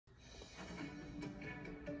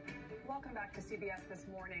Welcome back to CBS This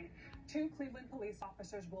Morning. Two Cleveland police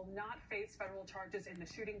officers will not face federal charges in the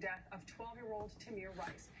shooting death of 12-year-old Tamir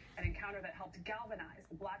Rice, an encounter that helped galvanize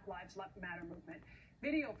the Black Lives Matter movement.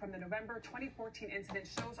 Video from the November 2014 incident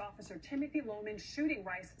shows Officer Timothy Lohman shooting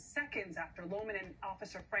Rice seconds after Lohman and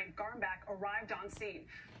Officer Frank Garmbach arrived on scene.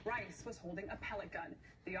 Rice was holding a pellet gun.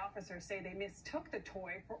 The officers say they mistook the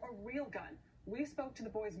toy for a real gun. We spoke to the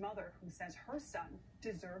boy's mother, who says her son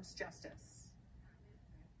deserves justice.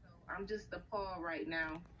 I'm just appalled right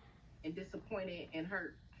now and disappointed and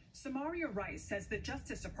hurt. Samaria Rice says the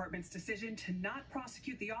Justice Department's decision to not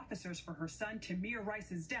prosecute the officers for her son Tamir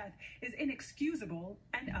Rice's death is inexcusable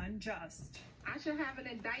and unjust. I should have an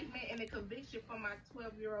indictment and a conviction for my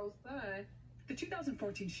 12-year-old son. The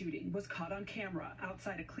 2014 shooting was caught on camera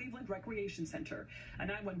outside a Cleveland recreation center. A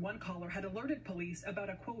 911 caller had alerted police about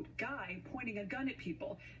a, quote, guy pointing a gun at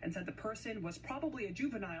people and said the person was probably a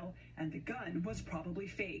juvenile and the gun was probably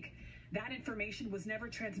fake. That information was never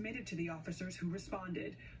transmitted to the officers who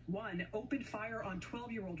responded. One opened fire on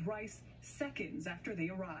 12-year-old Rice seconds after they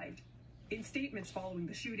arrived. In statements following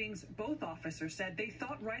the shootings, both officers said they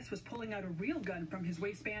thought Rice was pulling out a real gun from his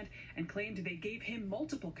waistband and claimed they gave him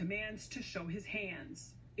multiple commands to show his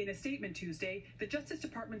hands. In a statement Tuesday, the Justice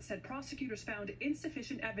Department said prosecutors found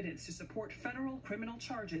insufficient evidence to support federal criminal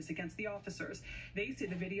charges against the officers. They say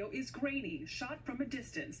the video is grainy, shot from a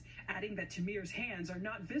distance, adding that Tamir's hands are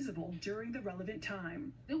not visible during the relevant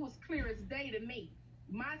time. It was clear as day to me.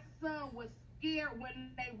 My son was scared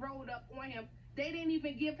when they rolled up on him. They didn't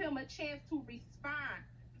even give him a chance to respond.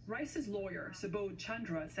 Rice's lawyer, Subodh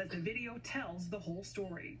Chandra, says the video tells the whole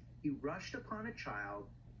story. He rushed upon a child,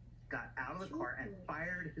 got out of the car, and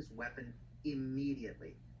fired his weapon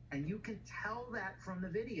immediately. And you can tell that from the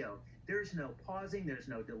video. There's no pausing, there's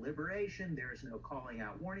no deliberation, there's no calling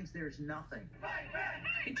out warnings, there's nothing.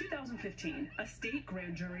 In 2015, a state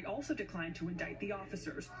grand jury also declined to indict the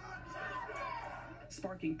officers,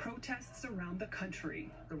 sparking protests around the country.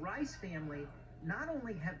 The Rice family, not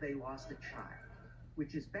only have they lost a child,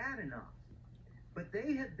 which is bad enough, but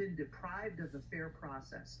they have been deprived of a fair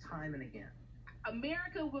process time and again.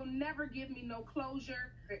 America will never give me no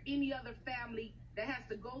closure or any other family that has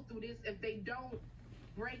to go through this if they don't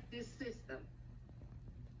break this system.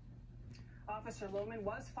 Officer Lohman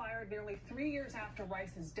was fired nearly 3 years after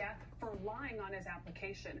Rice's death for lying on his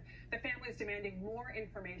application. The family is demanding more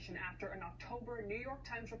information after an October New York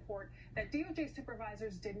Times report that DOJ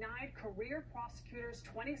supervisors denied career prosecutors'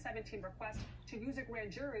 2017 request to use a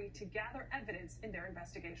grand jury to gather evidence in their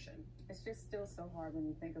investigation. It's just still so hard when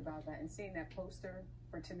you think about that and seeing that poster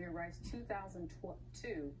for Tamir Rice,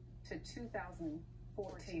 2002 to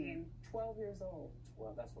 2014, 12 years old.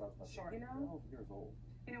 Well, that's what I was about to say. You know? 12 years old.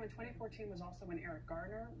 You know, in 2014 was also when Eric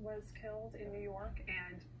Garner was killed in New York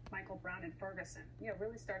and Michael Brown in Ferguson. Yeah,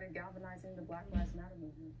 really started galvanizing the Black Lives Matter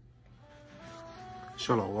movement.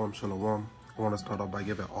 Shalom, shalom. I want to start off by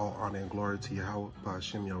giving all honor and glory to Yahweh, by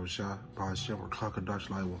Hashem Yahushua, by Hashem Rakakadash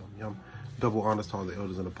Laiwam. Double honors to all the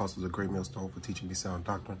elders and apostles of Great Millstone for teaching me sound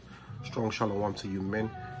doctrine. Strong shalom to you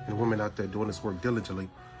men and women out there doing this work diligently,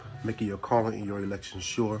 making your calling and your election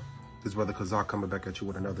sure. This brother Kazak coming back at you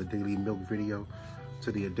with another daily milk video.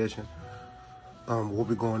 To the addition, what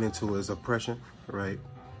we're going into is oppression, right?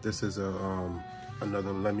 This is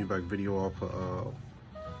another Let Me Back video off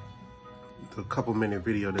the couple-minute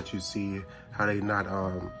video that you see how they not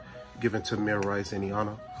giving Tamir Rice any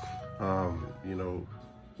honor. You know,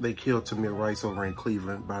 they killed Tamir Rice over in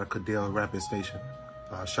Cleveland by the Cadell Rapid Station.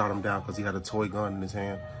 Shot him down because he had a toy gun in his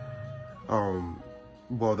hand.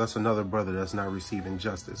 Well, that's another brother that's not receiving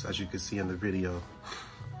justice, as you can see in the video.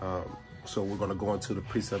 So we're going to go into the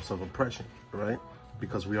precepts of oppression, right?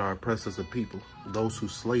 Because we are oppressed as a people. Those who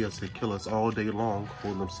slay us and kill us all day long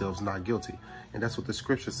hold themselves not guilty. And that's what the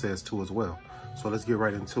scripture says too as well. So let's get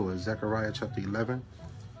right into it. Zechariah chapter 11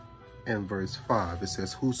 and verse 5. It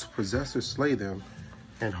says, whose possessors slay them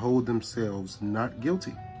and hold themselves not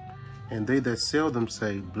guilty. And they that sell them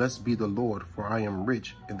say, blessed be the Lord, for I am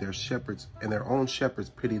rich, and their shepherds and their own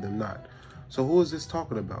shepherds pity them not. So who is this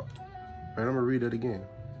talking about? Right, I'm going to read it again.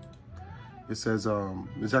 It says,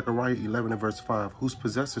 Zechariah 11 and verse 5, whose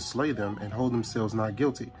possessors slay them and hold themselves not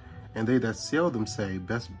guilty. And they that sell them say,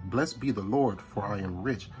 blessed be the Lord, for I am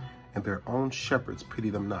rich, and their own shepherds pity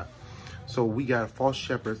them not. So we got false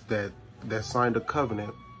shepherds that signed a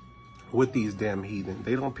covenant with these damn heathen.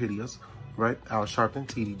 They don't pity us, right? Al Sharpton,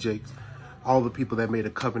 T.D. Jakes, all the people that made a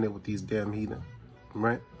covenant with these damn heathen,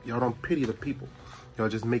 right? Y'all don't pity the people. Y'all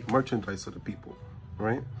just make merchandise of the people,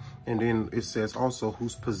 right? And then it says also,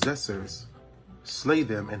 whose possessors slay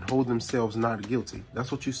them and hold themselves not guilty.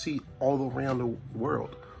 That's what you see all around the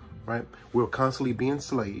world, right? We're constantly being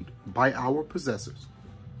enslaved by our possessors,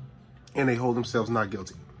 and they hold themselves not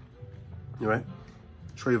guilty, right?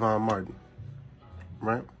 Trayvon Martin,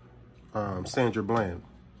 right? Sandra Bland,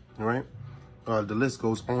 right? The list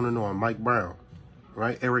goes on and on. Mike Brown,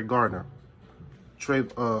 right? Eric Gardner,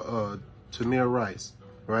 Tamir Rice,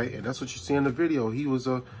 right? And that's what you see in the video. He was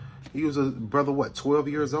a brother, what, 12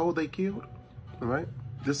 years old they killed, right?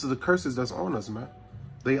 This is the curses that's on us, man.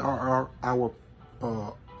 They are our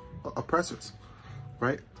oppressors,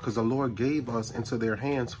 right? Because the Lord gave us into their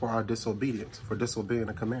hands for our disobedience, for disobeying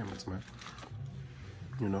the commandments, man.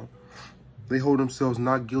 You know, they hold themselves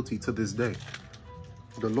not guilty to this day.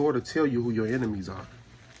 The Lord will tell you who your enemies are.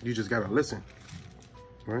 You just got to listen,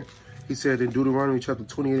 right? He said in Deuteronomy chapter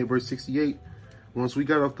 28, verse 68, once we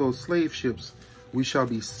got off those slave ships, we shall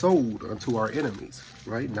be sold unto our enemies,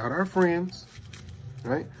 right? Not our friends,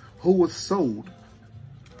 right? Who was sold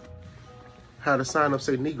had a sign up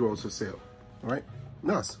say Negroes for sale, right?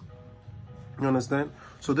 Us. You understand?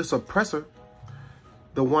 So this oppressor,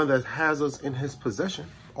 the one that has us in his possession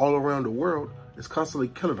all around the world, is constantly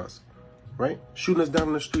killing us, right? Shooting us down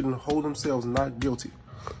in the street and hold themselves not guilty.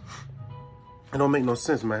 It don't make no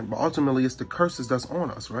sense, man. But ultimately, it's the curses that's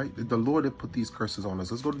on us, right? The Lord that put these curses on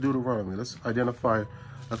us. Let's go to Deuteronomy. Let's identify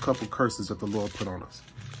a couple curses that the Lord put on us.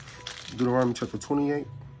 Deuteronomy chapter 28.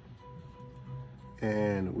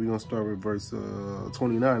 And we're going to start with verse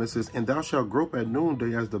 29. It says, and thou shalt grope at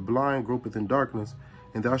noonday as the blind gropeth in darkness,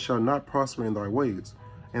 and thou shalt not prosper in thy ways.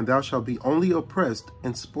 And thou shalt be only oppressed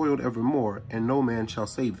and spoiled evermore, and no man shall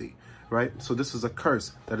save thee. Right? So this is a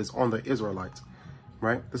curse that is on the Israelites.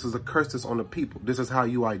 Right? This is a curse that's on the people. This is how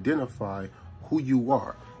you identify who you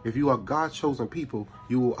are. If you are God's chosen people,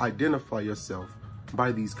 you will identify yourself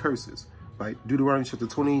by these curses. Right? Deuteronomy chapter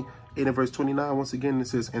 28 and verse 29, once again, it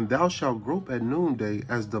says, and thou shalt grope at noonday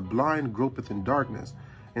as the blind gropeth in darkness,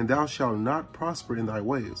 and thou shalt not prosper in thy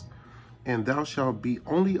ways, and thou shalt be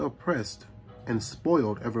only oppressed and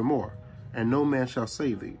spoiled evermore, and no man shall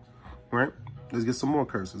save thee. Right? Let's get some more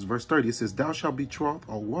curses. Verse 30, it says, thou shalt betroth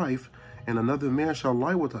a wife, and another man shall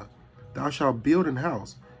lie with her. Thou shalt build an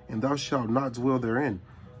house, and thou shalt not dwell therein.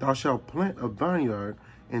 Thou shalt plant a vineyard,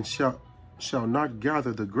 and shall not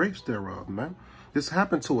gather the grapes thereof, man. This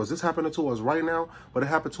happened to us. This happened to us right now, but it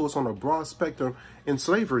happened to us on a broad spectrum in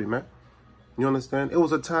slavery, man. You understand? It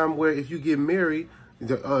was a time where if you get married,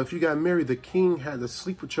 if you got married, the king had to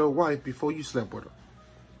sleep with your wife before you slept with her.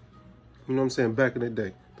 You know what I'm saying? Back in the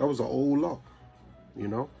day. That was an old law, you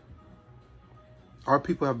know? Our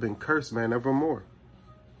people have been cursed, man, evermore.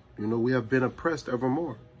 You know, we have been oppressed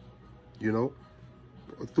evermore, you know,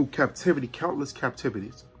 through captivity, countless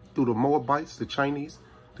captivities, through the Moabites, the Chinese,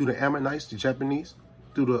 through the Ammonites, the Japanese,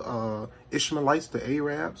 through the Ishmaelites, the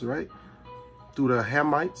Arabs, right? Through the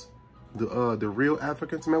Hamites, the real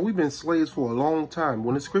Africans. Man, we've been slaves for a long time.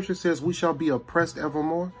 When the scripture says we shall be oppressed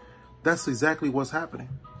evermore, that's exactly what's happening.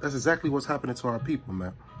 That's exactly what's happening to our people,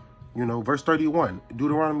 man. You know, verse 31,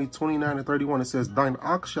 Deuteronomy 29 and 31, it says, thine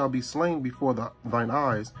ox shall be slain before thine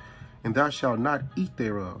eyes, and thou shalt not eat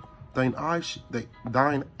thereof. Thine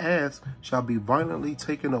ass shall be violently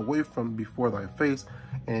taken away from before thy face,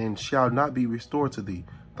 and shall not be restored to thee.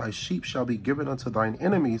 Thy sheep shall be given unto thine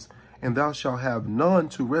enemies, and thou shalt have none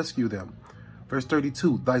to rescue them. Verse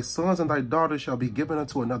 32, thy sons and thy daughters shall be given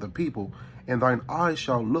unto another people, and thine eyes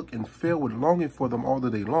shall look and fill with longing for them all the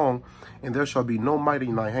day long, and there shall be no might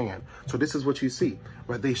in thy hand. So this is what you see,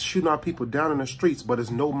 right? They shoot our people down in the streets, but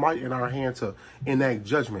there's no might in our hand to enact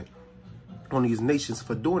judgment on these nations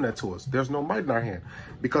for doing that to us. There's no might in our hand,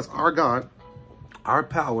 because our God, our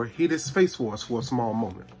power, hid his face for us for a small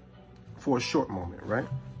moment, for a short moment, right?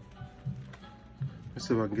 Let's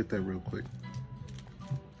see if I can get that real quick.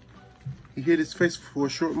 He hid his face for a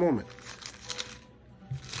short moment.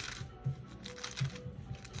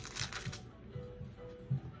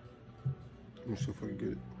 Let me see if I can get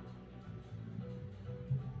it.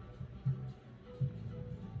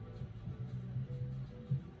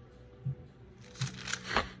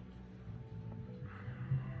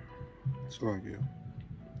 That's all I get.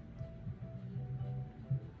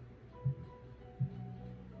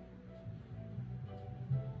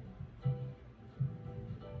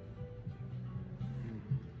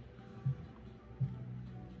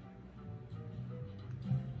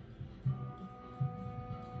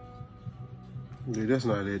 Yeah, that's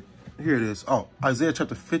not it. Here it is. Oh, Isaiah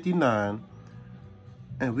chapter 59.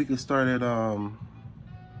 And we can start at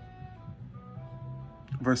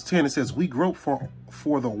verse 10. It says, we grope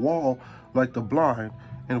for the wall like the blind,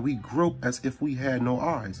 and we grope as if we had no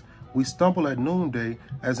eyes. We stumble at noonday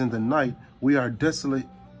as in the night. We are desolate.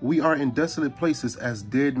 We are in desolate places as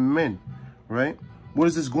dead men. Right? What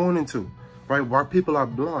is this going into? Right? Our people are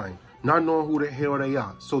blind, not knowing who the hell they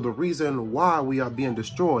are. So the reason why we are being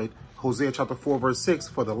destroyed, Hosea chapter 4, verse 6,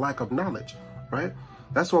 for the lack of knowledge, right?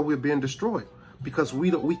 That's why we're being destroyed, because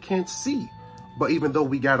we can't see. But even though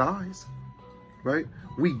we got eyes, right?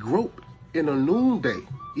 We grope in a noonday.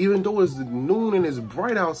 Even though it's noon and it's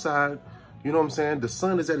bright outside, you know what I'm saying? The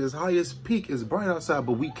sun is at its highest peak, it's bright outside,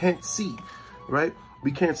 but we can't see, right?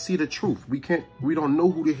 We can't see the truth. We don't know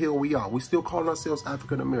who the hell we are. We still calling ourselves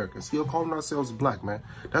African American, still calling ourselves black, man.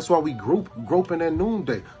 That's why we grope in that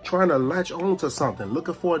noonday, trying to latch on to something,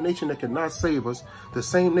 looking for a nation that cannot save us. The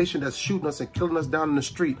same nation that's shooting us and killing us down in the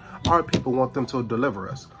street, our people want them to deliver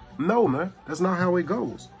us. No, man, that's not how it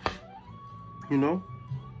goes. You know?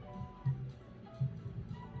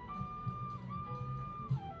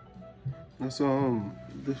 That's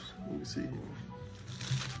this, let me see here.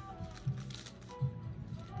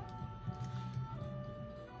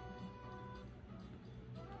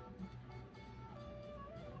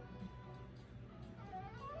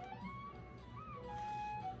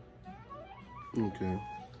 Okay.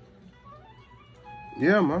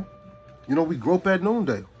 Yeah, man. You know, we grope at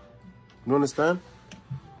noonday. You understand?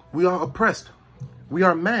 We are oppressed. We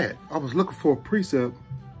are mad. I was looking for a precept,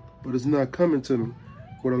 but it's not coming to me.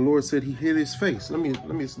 Where the Lord said he hid his face. Let me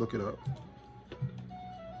just look it up.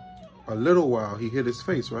 A little while he hid his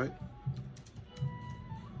face, right?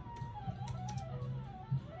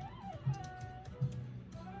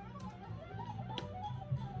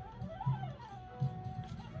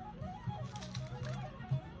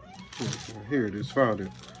 Here it is, found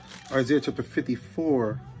it. Isaiah chapter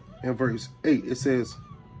 54 and verse 8. It says,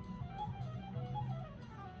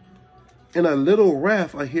 "In a little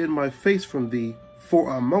wrath I hid my face from thee for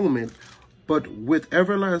a moment, but with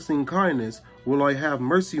everlasting kindness will I have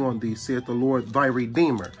mercy on thee, saith the Lord thy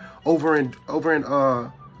Redeemer." Over in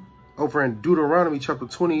Deuteronomy chapter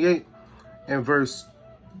 28 and verse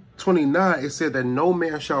 29, it said that no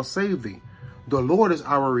man shall save thee. The Lord is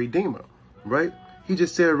our Redeemer, right? He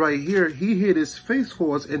just said right here, he hid his face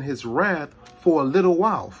for us in his wrath for a little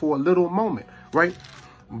while, for a little moment, right?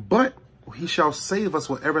 But he shall save us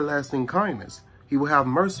with everlasting kindness. He will have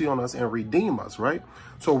mercy on us and redeem us, right?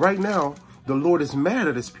 So right now, the Lord is mad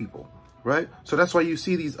at his people, right? So that's why you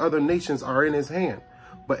see these other nations are in his hand.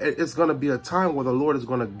 But it's going to be a time where the Lord is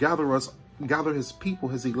going to gather his people,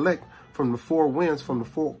 his elect, from the four winds, from the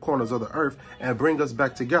four corners of the earth, and bring us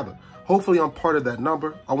back together. Hopefully I'm part of that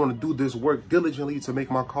number. I want to do this work diligently to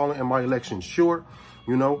make my calling and my election sure.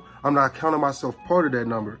 You know, I'm not counting myself part of that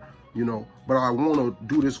number, you know, but I want to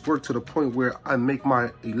do this work to the point where I make my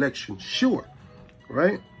election sure.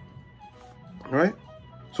 Right? Right?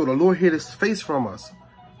 So the Lord hid his face from us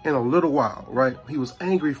in a little while, right? He was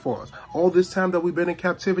angry for us. All this time that we've been in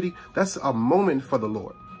captivity, that's a moment for the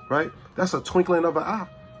Lord, right? That's a twinkling of an eye.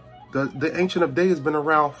 The Ancient of Days has been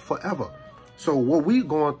around forever. So what we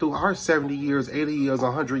going through, our 70 years, 80 years,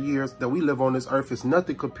 100 years that we live on this earth is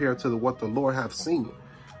nothing compared to what the Lord have seen,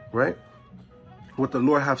 right? What the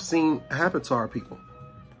Lord have seen happen to our people.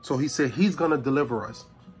 So he said he's going to deliver us.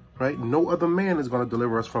 Right? No other man is going to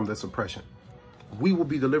deliver us from this oppression. We will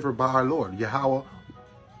be delivered by our Lord, Yahweh,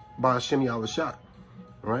 by Hashem Yahushua.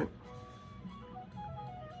 Right?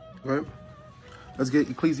 Right? Let's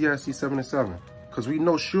get Ecclesiastes 7 and 7. Because we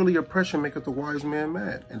know surely oppression maketh the wise man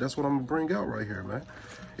mad. And that's what I'm going to bring out right here, man.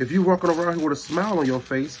 If you walking around here with a smile on your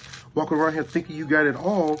face, walking around here thinking you got it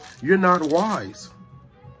all, you're not wise.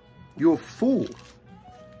 You're a fool.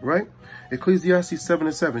 Right? Ecclesiastes 7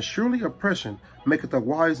 and 7. Surely oppression maketh a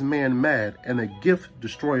wise man mad, and a gift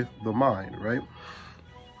destroyeth the mind, right?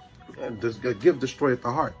 A gift destroyeth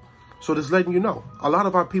the heart. So this letting you know, a lot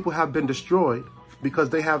of our people have been destroyed because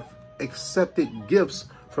they have accepted gifts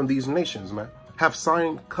from these nations, man. Have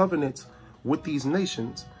signed covenants with these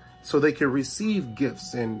nations so they can receive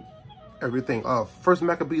gifts and everything. First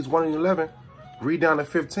Maccabees 1 and 11, read down to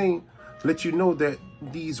 15, let you know that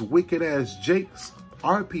these wicked ass jakes,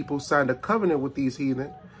 our people, signed a covenant with these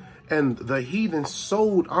heathen, and the heathen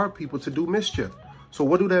sold our people to do mischief. So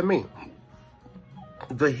what do that mean?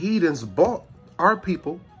 The heathens bought our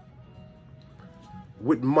people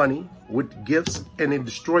with money, with gifts, and it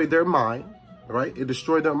destroyed their mind, right? It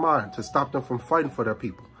destroyed their mind to stop them from fighting for their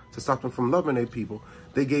people, to stop them from loving their people.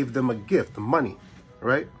 They gave them a gift, money,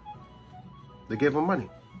 right? They gave them money,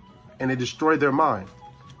 and it destroyed their mind.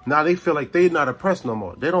 Now they feel like they're not oppressed no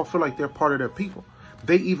more. They don't feel like they're part of their people.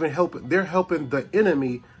 They even they're helping the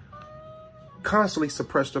enemy constantly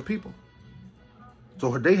suppress their people.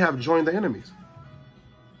 So they have joined the enemies.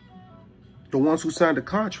 The ones who signed the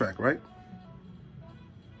contract, right?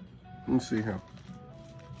 Let me see here.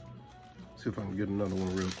 See if I can get another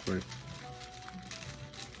one real quick.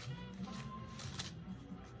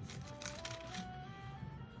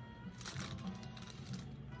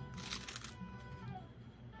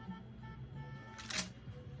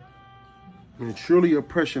 And truly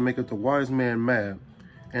oppression maketh the wise man mad,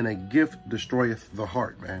 and a gift destroyeth the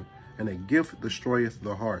heart, man. And a gift destroyeth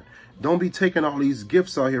the heart. Don't be taking all these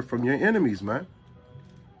gifts out here from your enemies, man.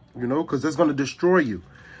 You know, because that's going to destroy you.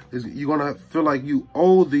 You're going to feel like you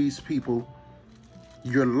owe these people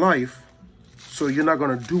your life, so you're not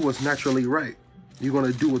going to do what's naturally right. You're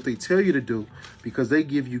going to do what they tell you to do because they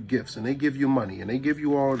give you gifts and they give you money and they give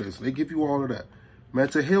you all of this. And they give you all of that. Man,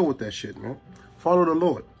 to hell with that shit, man. Follow the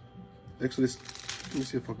Lord. Exodus, let me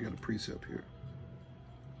see if I can get a precept here.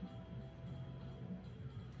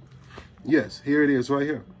 Yes, here it is right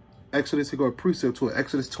here. Exodus, he got a precept to it.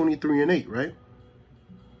 Exodus 23 and 8, right?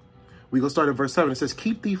 We go start at verse 7. It says,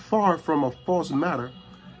 keep thee far from a false matter,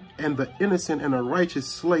 and the innocent and the righteous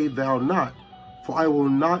slay thou not, for I will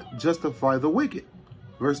not justify the wicked.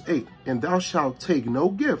 Verse 8, and thou shalt take no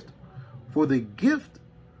gift, for the gift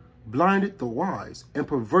blinded the wise and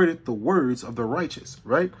perverted the words of the righteous,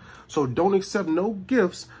 right? So don't accept no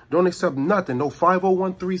gifts, don't accept nothing, no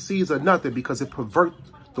 5013Cs or nothing, because it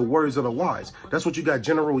perverts the words of the wise. That's what you got,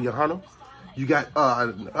 General Yohana. You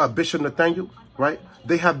got Bishop Nathaniel, right?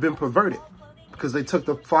 They have been perverted because they took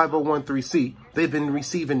the 5013C. They've been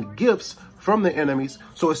receiving gifts from the enemies,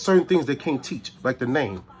 so it's certain things they can't teach, like the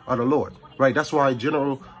name of the Lord, right? That's why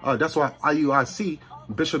that's why IUIC,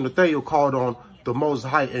 Bishop Nathaniel called on the Most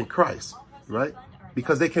High in Christ, right?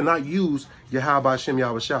 Because they cannot use Yahweh Shem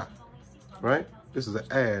Yahushua, right? This is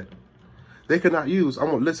an ad. They cannot use,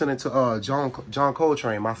 I'm listening to John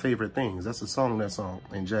Coltrane, My Favorite Things. That's a song,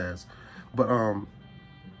 in jazz. But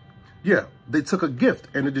yeah, they took a gift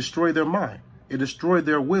and it destroyed their mind. It destroyed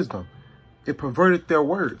their wisdom. It perverted their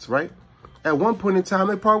words, right? At one point in time,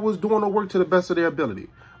 they probably was doing the work to the best of their ability,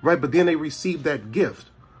 right? But then they received that gift.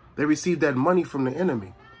 They received that money from the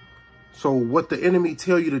enemy. So what the enemy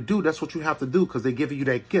tell you to do, that's what you have to do because they give you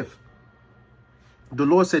that gift. The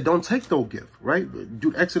Lord said, don't take no gift, right?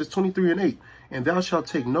 Do Exodus 23 and 8. And thou shalt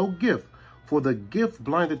take no gift, for the gift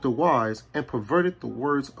blinded the wise and perverted the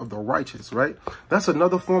words of the righteous, right? That's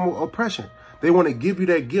another form of oppression. They want to give you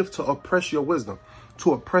that gift to oppress your wisdom,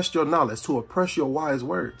 to oppress your knowledge, to oppress your wise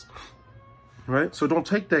words, right? So don't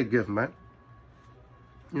take that gift, man.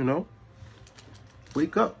 You know,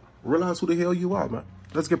 wake up, realize who the hell you are, man.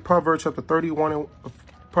 Let's get Proverbs chapter 31 and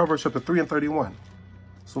Proverbs chapter 3 and 31.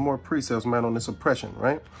 Some more precepts, man, on this oppression,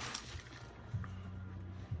 right?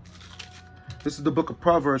 This is the book of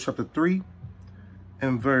Proverbs chapter 3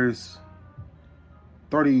 and verse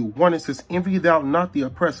 31. It says, envy thou not the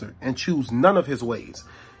oppressor and choose none of his ways.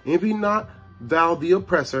 Envy not thou the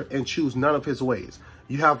oppressor and choose none of his ways.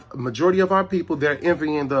 You have a majority of our people, they're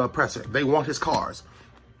envying the oppressor. They want his cars.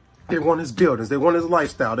 They want his buildings. They want his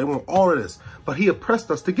lifestyle. They want all of this. But he oppressed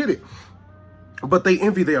us to get it. But they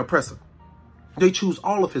envy the oppressor. They choose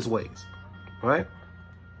all of his ways, right?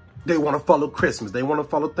 They want to follow Christmas. They want to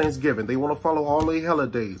follow Thanksgiving. They want to follow all the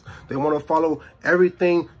holidays. They want to follow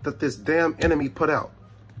everything that this damn enemy put out.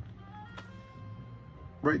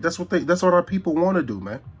 Right? That's what our people want to do,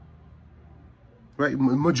 man. Right?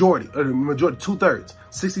 Majority, 2/3,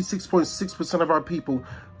 66.6% of our people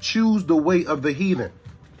choose the way of the heathen.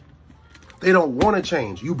 They don't want to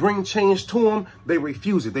change. You bring change to them, they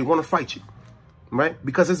refuse it. They want to fight you. Right?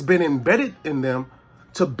 Because it's been embedded in them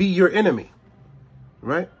to be your enemy.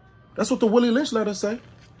 Right? That's what the Willie Lynch letters say.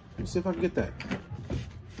 Let me see if I can get that.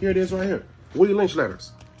 Here it is right here. Willie Lynch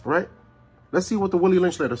letters. Right? Let's see what the Willie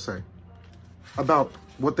Lynch letters say about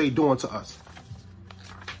what they doing to us.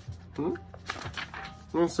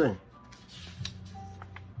 Let's see.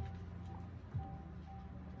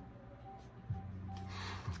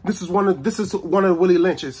 This is one of Willie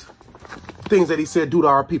Lynch's things that he said do to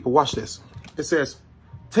our people. Watch this. It says,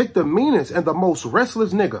 take the meanest and the most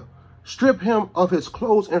restless nigga, strip him of his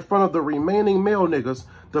clothes in front of the remaining male niggas,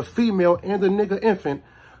 the female and the nigga infant,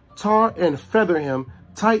 tar and feather him,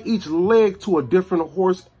 tie each leg to a different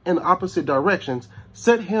horse in opposite directions,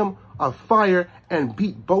 set him afire and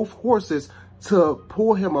beat both horses to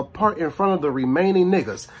pull him apart in front of the remaining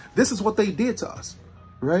niggas. This is what they did to us,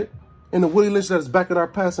 right? In the Willie Lynch that is back in our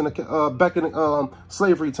past, back in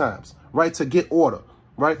slavery times, right? To get order.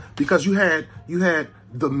 Right? Because you had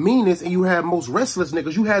the meanest and you had most restless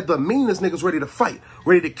niggas. You had the meanest niggas ready to fight,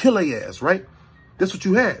 ready to kill their ass, right? That's what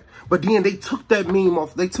you had. But then they took that mean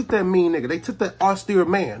off. They took that mean nigga. They took that austere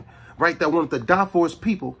man, right? That wanted to die for his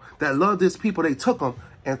people, that loved his people. They took him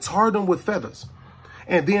and tarred him with feathers.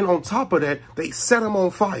 And then on top of that, they set him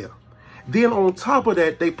on fire. Then on top of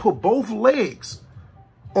that, they put both legs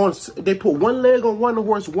on, they put one leg on one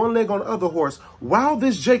horse, one leg on the other horse, while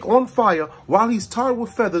this Jake on fire, while he's tarred with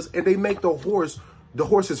feathers, and they make the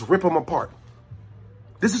horses rip him apart.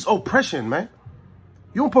 This is oppression, man.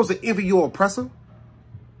 You don't supposed to envy your oppressor,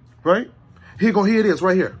 right? Here it is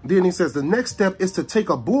right here. Then he says, the next step is to take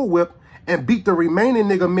a bullwhip and beat the remaining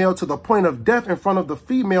nigga male to the point of death in front of the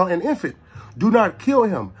female and infant. Do not kill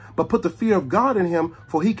him, but put the fear of God in him,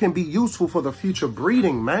 for he can be useful for the future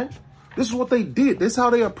breeding, man. This is what they did. This is how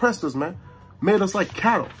they oppressed us, man. Made us like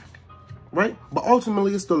cattle, right? But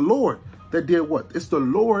ultimately, it's the Lord that did what? It's the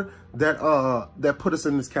Lord that that put us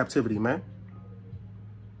in this captivity, man.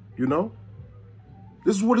 You know?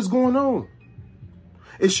 This is what is going on.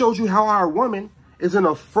 It shows you how our woman is in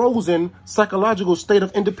a frozen psychological state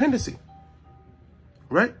of independency,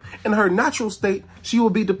 right? In her natural state, she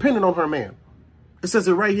will be dependent on her man. It says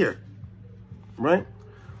it right here, right?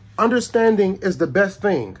 Understanding is the best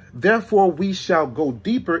thing. Therefore, we shall go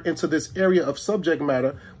deeper into this area of subject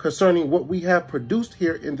matter concerning what we have produced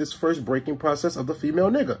here in this first breaking process of the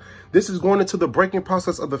female nigga. This is going into the breaking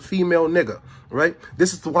process of the female nigga, right?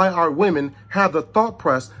 This is why our women have the thought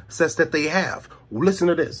process that they have. Listen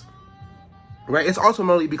to this, right? It's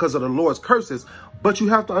ultimately because of the Lord's curses, but you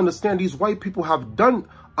have to understand these white people have done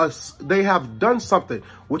they have done something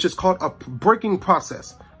which is called a breaking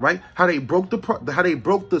process, right? How they broke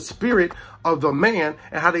the spirit of the man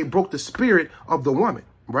and how they broke the spirit of the woman,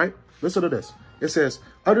 right? Listen to this. It says,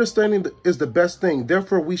 understanding is the best thing.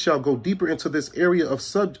 Therefore, we shall go deeper into this area of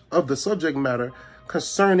the subject matter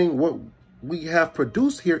concerning what we have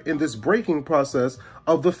produced here in this breaking process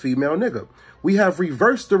of the female nigga. We have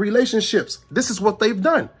reversed the relationships. This is what they've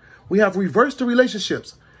done. We have reversed the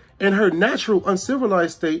relationships. In her natural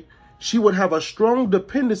uncivilized state, she would have a strong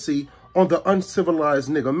dependency on the uncivilized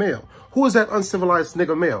nigga male. Who is that uncivilized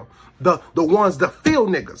nigga male? The ones, the field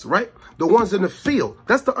niggas, right? The ones in the field.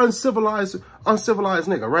 That's the uncivilized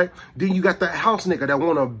nigga, right? Then you got that house nigga that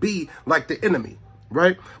want to be like the enemy,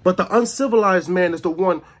 right? But the uncivilized man is the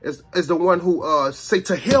one who say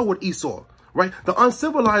to hell with Esau, right? The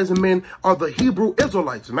uncivilized men are the Hebrew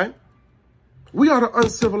Israelites, man. We are the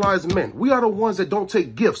uncivilized men. We are the ones that don't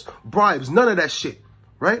take gifts, bribes, none of that shit,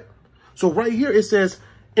 right? So right here it says,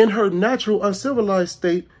 in her natural uncivilized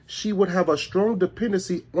state, she would have a strong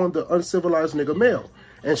dependency on the uncivilized nigga male.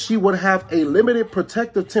 And she would have a limited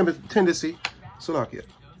protective tendency. Salakia.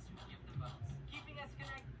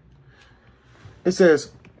 It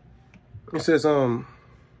says, I'm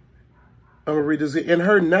going to read this. In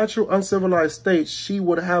her natural uncivilized state, she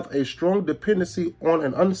would have a strong dependency on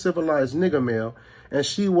an uncivilized nigga male, and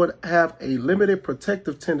she would have a limited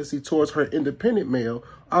protective tendency towards her independent male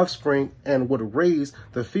offspring and would raise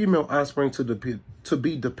the female offspring to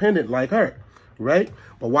be dependent like her, right?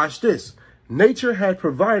 But watch this. Nature had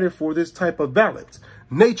provided for this type of balance.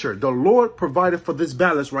 Nature, the Lord provided for this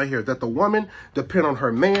balance right here, that the woman depend on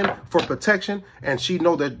her man for protection, and she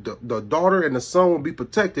know that the daughter and the son will be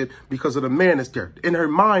protected because of the man that's there. In her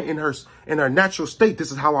mind, in her natural state,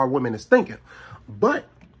 this is how our woman is thinking. But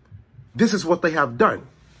this is what they have done.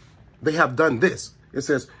 They have done this. It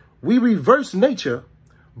says, we reverse nature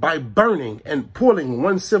by burning and pulling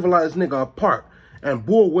one civilized nigga apart and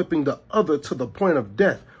bullwhipping the other to the point of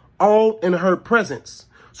death, all in her presence.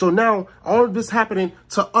 So now all of this happening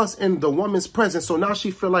to us in the woman's presence. So now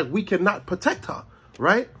she feel like we cannot protect her,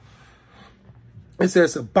 right? It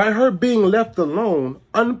says, by her being left alone,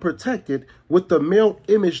 unprotected, with the male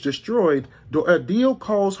image destroyed, the ordeal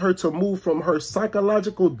calls her to move from her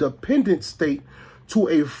psychological dependent state to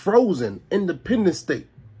a frozen independent state.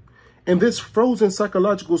 In this frozen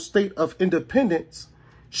psychological state of independence,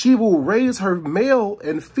 she will raise her male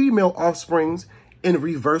and female offsprings in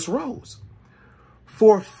reverse roles.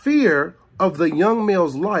 For fear of the young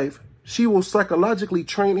male's life, she will psychologically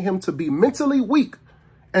train him to be mentally weak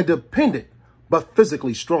and dependent, but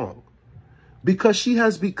physically strong. Because she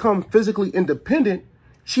has become physically independent,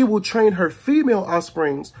 she will train her female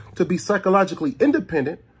offsprings to be psychologically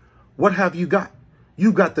independent. What have you got?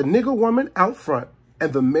 You got the nigger woman out front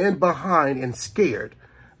and the man behind and scared.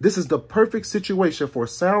 This is the perfect situation for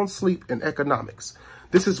sound sleep and economics.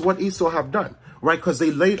 This is what Esau have done, right? Because they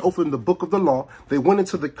laid open the book of the law. They went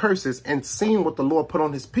into the curses and seen what the Lord put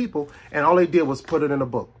on his people. And all they did was put it in a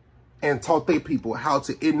book and taught their people how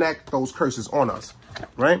to enact those curses on us,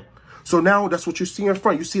 right? So now that's what you see in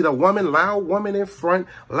front. You see the woman, loud woman in front,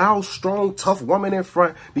 loud, strong, tough woman in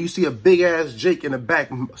front. Then you see a big ass Jake in the back,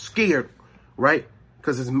 scared, right?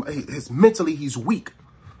 Because his mentally he's weak,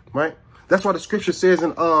 right? That's why the scripture says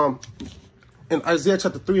in Isaiah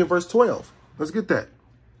chapter 3 and verse 12. Let's get that.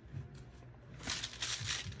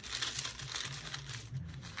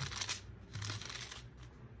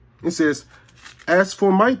 It says, as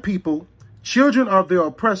for my people, children are their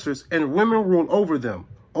oppressors and women rule over them.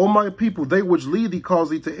 O my people, they which lead thee cause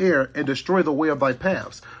thee to err and destroy the way of thy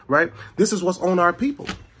paths, right? This is what's on our people,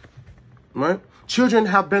 right? Children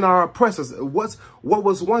have been our oppressors. What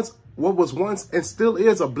was once and still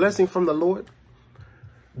is a blessing from the Lord,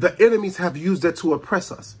 the enemies have used that to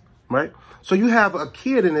oppress us, right? So you have a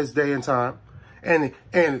kid in this day and time, and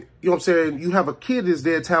you know what I'm saying? You have a kid in this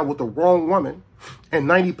day and time with the wrong woman, and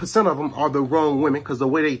 90% of them are the wrong women because the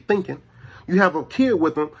way they thinking. You have a kid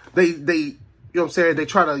with them, they you know what I'm saying? They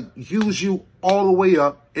try to use you all the way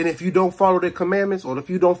up, and if you don't follow their commandments, or if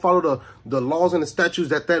you don't follow the laws and the statutes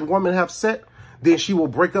that woman have set, then she will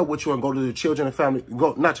break up with you and go to the children and family,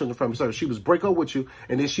 not children and family service. She was break up with you,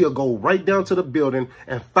 and then she'll go right down to the building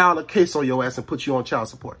and file a case on your ass and put you on child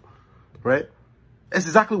support, right? That's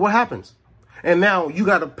exactly what happens. And now you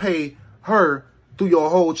got to pay her through your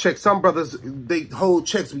whole check. Some brothers, they whole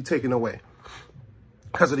checks be taken away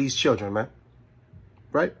because of these children, man,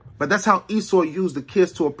 right? But that's how Esau used the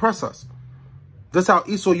kids to oppress us. That's how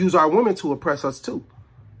Esau used our women to oppress us too,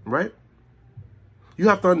 right? You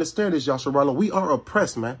have to understand this, Yasharala. We are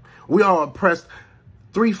oppressed, man. We are oppressed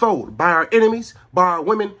threefold: by our enemies, by our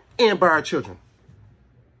women, and by our children.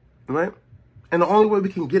 Right? And the only way we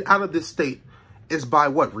can get out of this state is by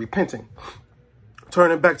what? Repenting.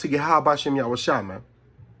 Turning back to Yahweh Shem Yahushua, man.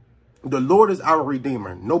 The Lord is our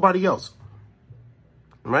Redeemer. Nobody else.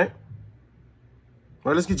 Right?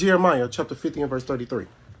 All right, let's get Jeremiah chapter 50 and verse 33.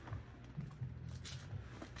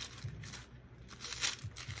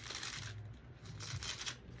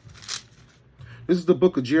 This is the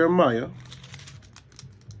book of Jeremiah,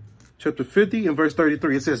 chapter 50 and verse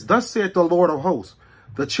 33. It says, "Thus saith the Lord of hosts,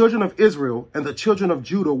 the children of Israel and the children of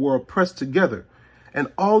Judah were oppressed together,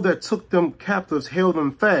 and all that took them captives held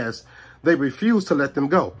them fast. They refused to let them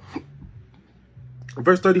go."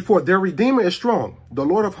 Verse 34, "Their Redeemer is strong. The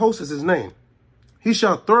Lord of hosts is his name. He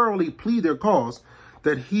shall thoroughly plead their cause,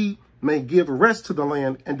 that he may give rest to the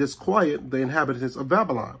land and disquiet the inhabitants of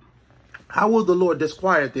Babylon." How will the Lord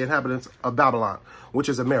disquiet the inhabitants of Babylon, which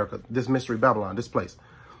is America, this mystery Babylon, this place?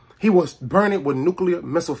 He will burn it with nuclear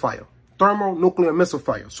missile fire, thermonuclear missile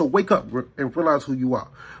fire. So wake up and realize who you are.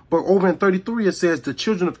 But over in 33, it says, "The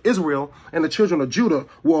children of Israel and the children of Judah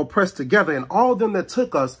were oppressed together, and all them that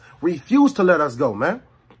took us refused to let us go," man.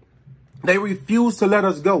 They refuse to let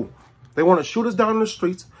us go. They want to shoot us down in the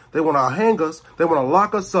streets. They want to hang us. They want to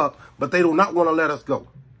lock us up, but they do not want to let us go.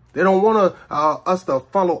 They don't want us to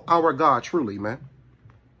follow our God truly, man.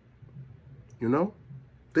 You know?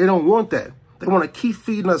 They don't want that. They want to keep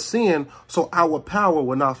feeding us sin so our power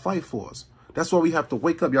will not fight for us. That's why we have to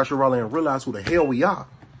wake up, Yasharala, and realize who the hell we are.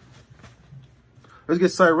 Let's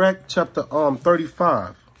get Sirach chapter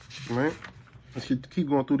 35, right? Let's keep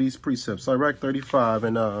going through these precepts. Sirach 35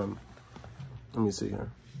 and, let me see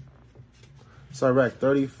here. Sirach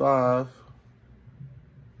 35.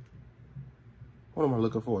 What am I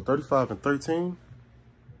looking for? 35 and 13.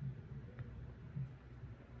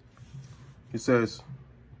 He says,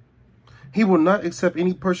 "He will not accept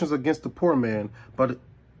any persons against the poor man, but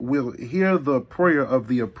will hear the prayer of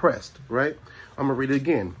the oppressed," right? I'm going to read it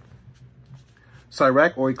again.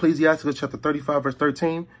 Sirach or Ecclesiastes chapter 35 verse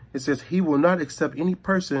 13. It says, "He will not accept any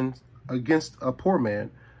person against a poor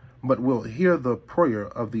man, but will hear the prayer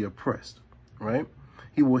of the oppressed," right?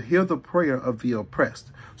 He will hear the prayer of the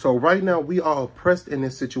oppressed. So right now we are oppressed in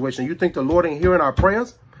this situation. You think the Lord ain't hearing our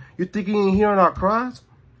prayers? You think he ain't hearing our cries?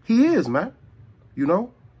 He is, man. You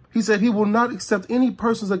know, he said he will not accept any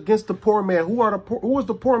persons against the poor man. Who is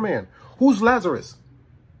the poor man? Who's Lazarus?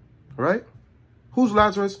 Right? Who's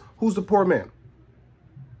Lazarus? Who's the poor man?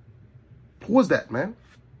 Who is that, man?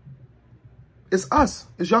 It's us.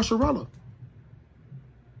 It's Yasharala.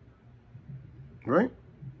 Right?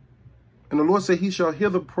 And the Lord said he shall hear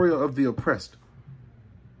the prayer of the oppressed,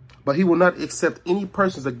 but he will not accept any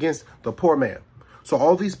persons against the poor man. So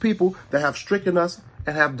all these people that have stricken us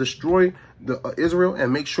and have destroyed Israel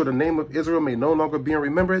and make sure the name of Israel may no longer be in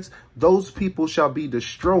remembrance, those people shall be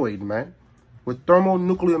destroyed, man, with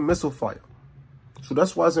thermonuclear missile fire. So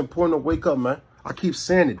that's why it's important to wake up, man. I keep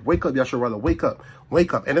saying it. Wake up, Yasharala. Wake up.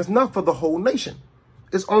 Wake up. And it's not for the whole nation.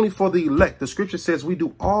 It's only for the elect. The scripture says we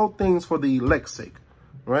do all things for the elect's sake,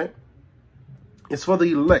 right? It's for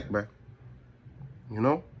the elect, man. You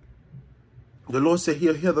know? The Lord said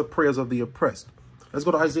he'll hear the prayers of the oppressed. Let's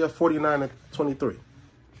go to Isaiah 49 and 23.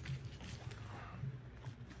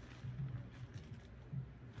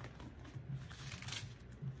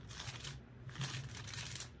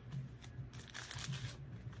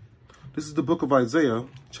 This is the book of Isaiah,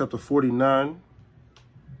 chapter 49,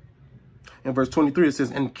 and verse 23. It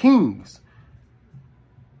says, "And kings,"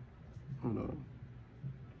 hold on.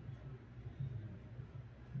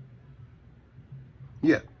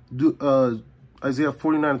 Yeah. Isaiah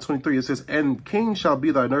 49:23, it says, and kings shall be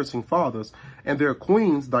thy nursing fathers, and their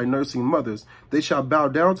queens thy nursing mothers. They shall bow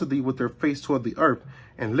down to thee with their face toward the earth,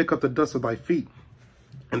 and lick up the dust of thy feet.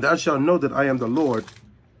 And thou shalt know that I am the Lord,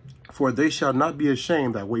 for they shall not be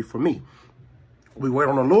ashamed that wait for me. We wait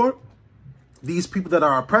on the Lord. These people that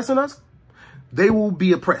are oppressing us, they will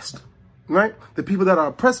be oppressed, right? The people that are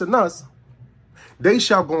oppressing us, they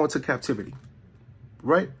shall go into captivity,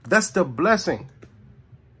 right? That's the blessing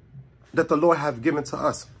that the Lord have given to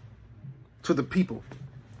us, to the people,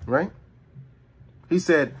 right? He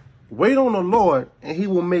said, wait on the Lord, and he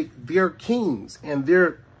will make their kings and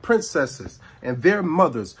their princesses and their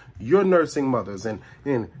mothers your nursing mothers, and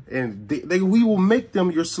we will make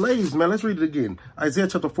them your slaves, man. Let's read it again. Isaiah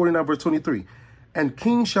chapter 49, verse 23. And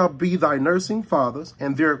kings shall be thy nursing fathers,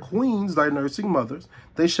 and their queens thy nursing mothers.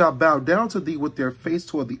 They shall bow down to thee with their face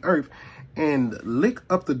toward the earth, and lick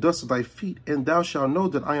up the dust of thy feet, and thou shalt know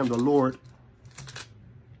that I am the Lord,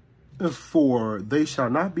 for they shall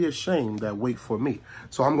not be ashamed that wait for me.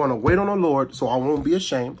 So I'm going to wait on the Lord so I won't be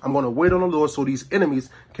ashamed. I'm going to wait on the Lord so these enemies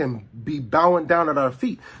can be bowing down at our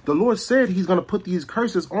feet. The Lord said he's going to put these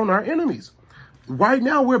curses on our enemies. Right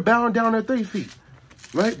now we're bowing down at their feet,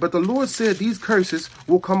 right? But the Lord said these curses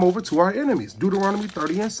will come over to our enemies. Deuteronomy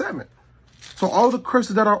 30:7. So all the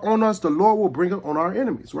curses that are on us, the Lord will bring it on our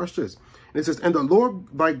enemies. Watch this. And it says, and the Lord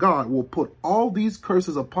thy God will put all these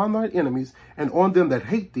curses upon thine enemies and on them that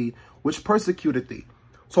hate thee, which persecuted thee.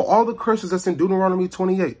 So all the curses that's in Deuteronomy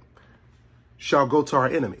 28 shall go to our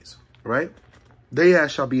enemies, right? They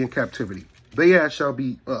shall be in captivity. They shall be,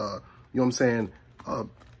 you know what I'm saying,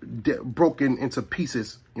 broken into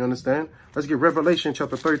pieces. You understand? Let's get Revelation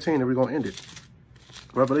chapter 13 and we're going to end it.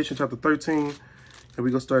 Revelation chapter 13 and we're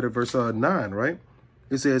going to start at verse 9, right?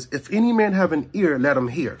 It says, if any man have an ear, let him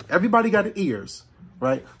hear. Everybody got ears,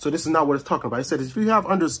 right? So this is not what it's talking about. It says, if you have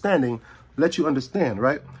understanding, let you understand,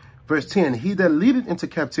 right? Verse 10, he that leadeth into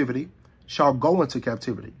captivity shall go into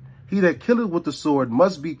captivity. He that killeth with the sword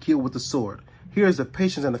must be killed with the sword. Here is the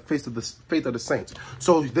patience and the faith of the saints.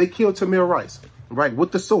 So they killed Tamir Rice, right,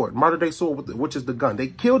 with the sword, modern day sword, which is the gun. They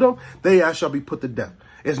killed him, they shall be put to death.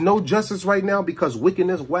 There's no justice right now because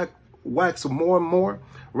wickedness wax more and more,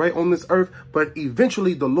 right, on this earth. But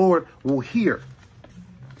eventually the Lord will hear.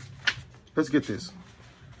 Let's get this.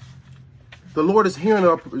 The Lord is hearing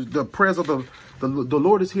the prayers of the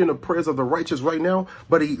Lord is hearing the prayers of the righteous right now,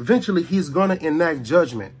 but eventually he's going to enact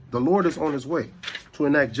judgment. The Lord is on his way to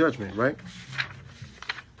enact judgment, right?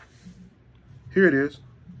 Here it is.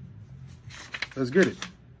 Let's get it.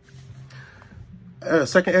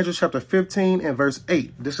 2 Ezra chapter 15 and verse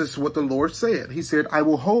 8. This is what the Lord said. He said, I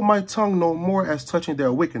will hold my tongue no more as touching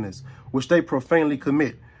their wickedness, which they profanely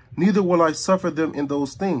commit. Neither will I suffer them in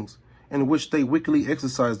those things in which they wickedly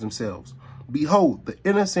exercise themselves. Behold, the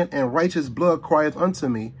innocent and righteous blood crieth unto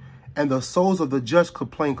me, and the souls of the just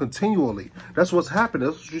complain continually. That's what's happening.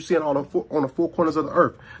 That's what you're seeing on the four corners of the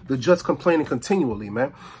earth. The just complaining continually,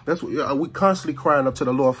 man. That's what we constantly crying up to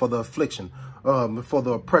the Lord for the affliction, for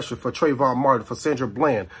the oppression, for Trayvon Martin, for Sandra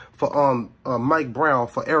Bland, for Mike Brown,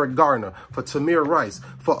 for Eric Garner, for Tamir Rice,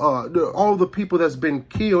 for all the people that's been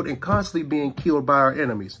killed and constantly being killed by our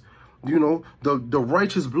enemies. You know, the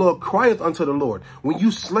righteous blood crieth unto the Lord. When you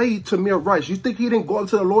slay Tamir Rice, you think he didn't go up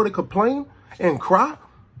to the Lord and complain and cry?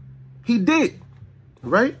 He did,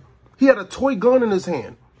 right? He had a toy gun in his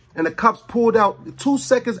hand, and the cops pulled out 2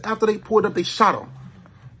 seconds after they pulled up, they shot him.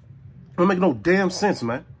 It don't make no damn sense,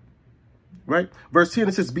 man. Right? Verse 10,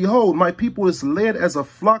 it says, behold, my people is led as a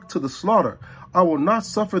flock to the slaughter. I will not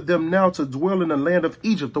suffer them now to dwell in the land of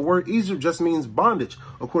Egypt. The word Egypt just means bondage,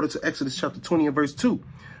 according to Exodus chapter 20 and verse 2.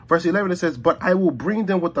 Verse 11, it says, but I will bring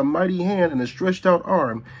them with a mighty hand and a stretched out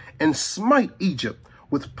arm, and smite Egypt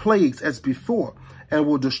with plagues as before, and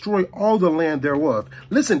will destroy all the land thereof.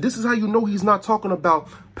 Listen, this is how you know he's not talking about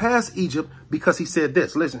past Egypt, because he said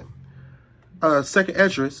this. Listen, 2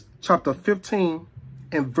 Ezra chapter 15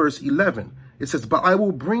 and verse 11. It says, but I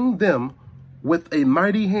will bring them with a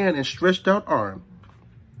mighty hand and stretched out arm,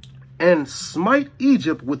 and smite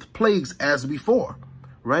Egypt with plagues as before,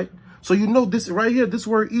 right? So you know this right here, this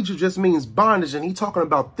word Egypt just means bondage, and he's talking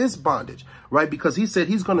about this bondage, right? Because he said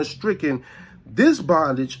he's going to stricken this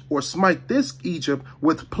bondage or smite this Egypt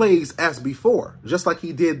with plagues as before, just like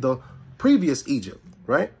he did the previous Egypt,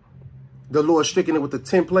 right? The Lord stricken it with the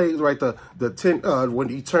 10 plagues, right? The 10 when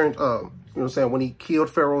he turned, you know what I'm saying, when he killed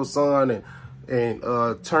Pharaoh's son and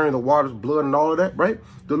turned the waters blood and all of that, right?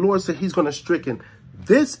 The Lord said he's going to stricken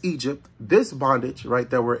this Egypt, this bondage, right,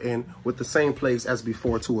 that we're in with the same plagues as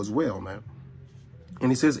before too as well, man. And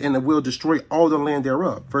he says, and it will destroy all the land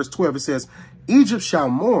thereof. Verse 12, it says, Egypt shall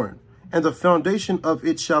mourn and the foundation of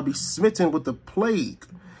it shall be smitten with the plague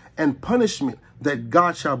and punishment that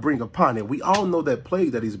God shall bring upon it. We all know that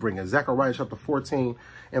plague that he's bringing. Zechariah chapter 14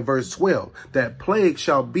 and verse 12. That plague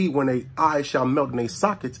shall be when their eyes shall melt in their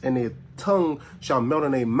sockets, and their tongue shall melt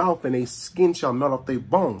in their mouth, and their skin shall melt off their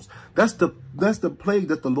bones. That's the plague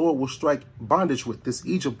that the Lord will strike bondage with, this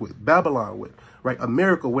Egypt with, Babylon with, right?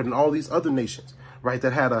 America with, and all these other nations, right,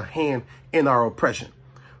 that had a hand in our oppression.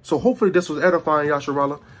 So hopefully this was edifying,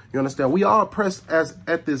 Yasharallah. You understand? We are oppressed as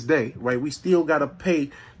at this day, right? We still got to pay,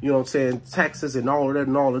 you know what I'm saying, taxes and all of that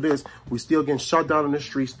and all of this. We still getting shut down in the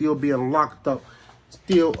street, still being locked up,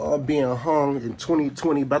 still being hung in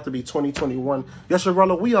 2020, about to be 2021.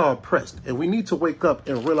 Yasharallah, we are oppressed, and we need to wake up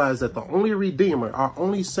and realize that the only Redeemer, our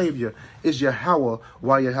only Savior, is Yahweh,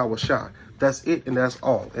 Yahweh Shah. That's it, and that's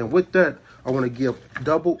all. And with that, I want to give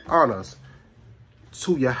double honors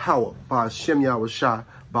to Yahweh, by Hashem Yahweh Shah,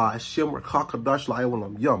 by Hashem Rakakadash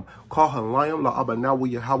La'ewalam Yum, Kahan Layam La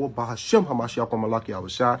Abanawi Yahweh, by Hashem Hamashiach Malak Yahweh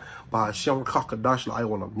Shah, by Hashem Rakakadash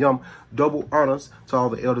La'ewalam Yum. Double honors to all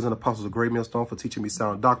the elders and apostles of Great Millstone for teaching me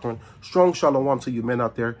sound doctrine. Strong shalom to you men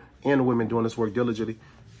out there and women doing this work diligently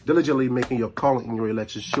making your calling and your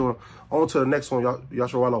election sure. On to the next one,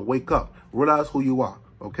 Yasharallah. Wake up. Realize who you are,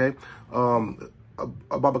 okay?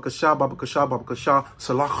 Baba Kasha,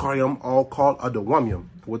 Salachayam, all called Adawamyam.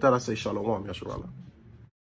 With that, I say shalom, Yasharallah.